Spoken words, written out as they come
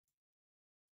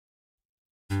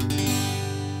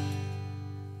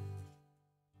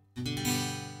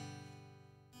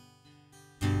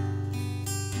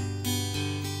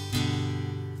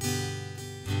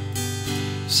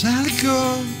Sally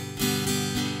called,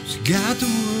 she got the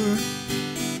word.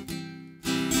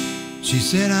 She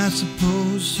said, I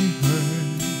suppose you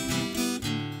heard.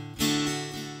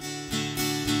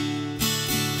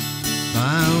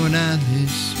 About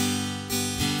Alice.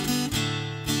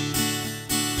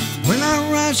 Well,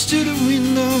 I rushed to the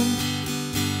window,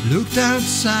 looked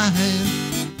outside.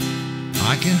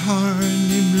 I can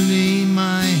hardly believe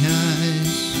my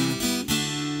eyes.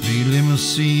 The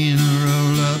limousine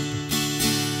rolled up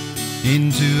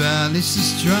into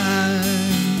Alice's drive.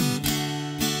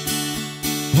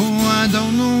 Oh, I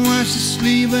don't know why she's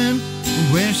leaving or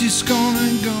where she's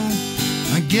gonna go.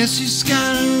 I guess she's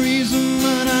got a reason,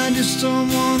 but I just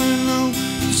don't wanna know.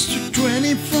 Just for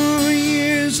 24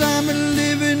 years I've been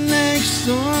living next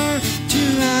door to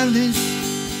Alice.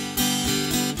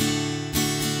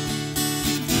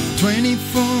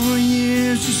 24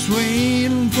 years just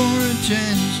waiting for a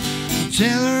chance to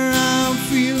tell her how I'm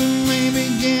feeling, maybe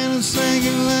get a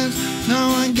second glance. Now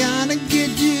I gotta get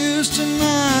used to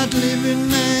not living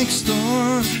next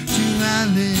door to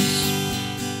Alice.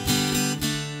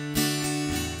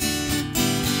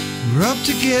 We're up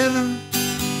together,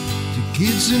 the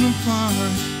kids in the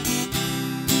park,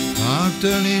 parked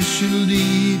early,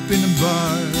 deep in the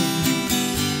bar.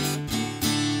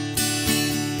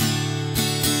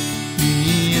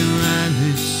 Me and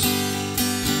Alice.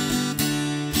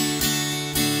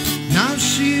 Now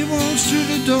she walks through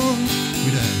the door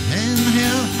with her hand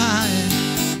held high.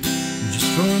 Just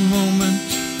for a moment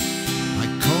I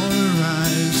caught her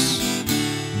eyes.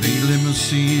 The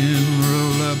limousine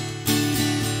rolled up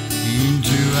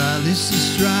into Alice's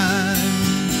drive.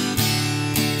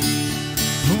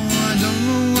 Oh, I don't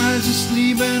know why she's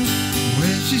leaving,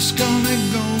 where she's gonna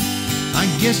go. I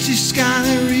guess she's got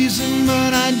a reason,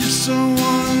 but I just don't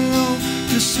wanna know.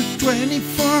 Just for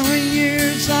 24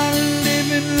 years I'm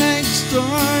living next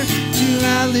door to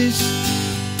Alice.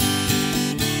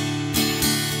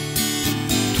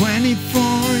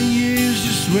 24 years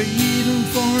just waiting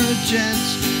for a chance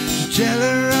to tell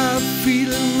her how I'm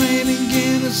feeling, maybe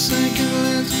get a second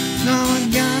glance. Now I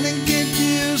gotta get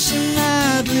used to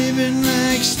not living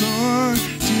next door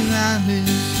to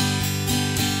Alice.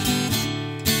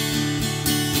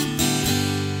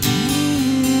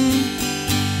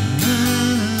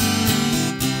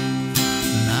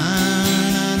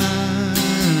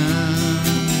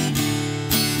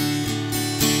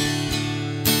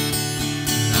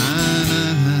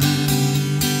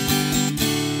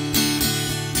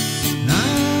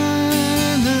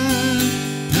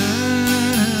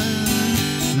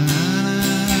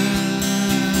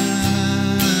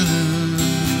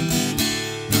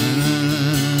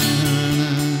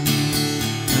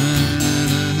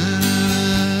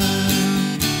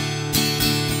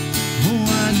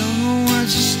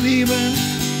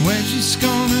 Where she's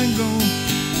gonna go,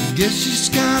 I guess she's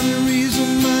got a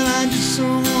reason, but I just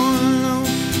don't wanna know.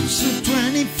 So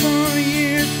 24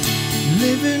 years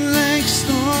living next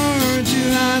door to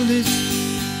Alice.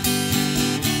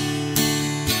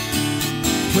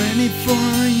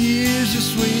 24 years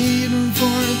just waiting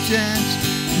for a chance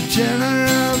to tell her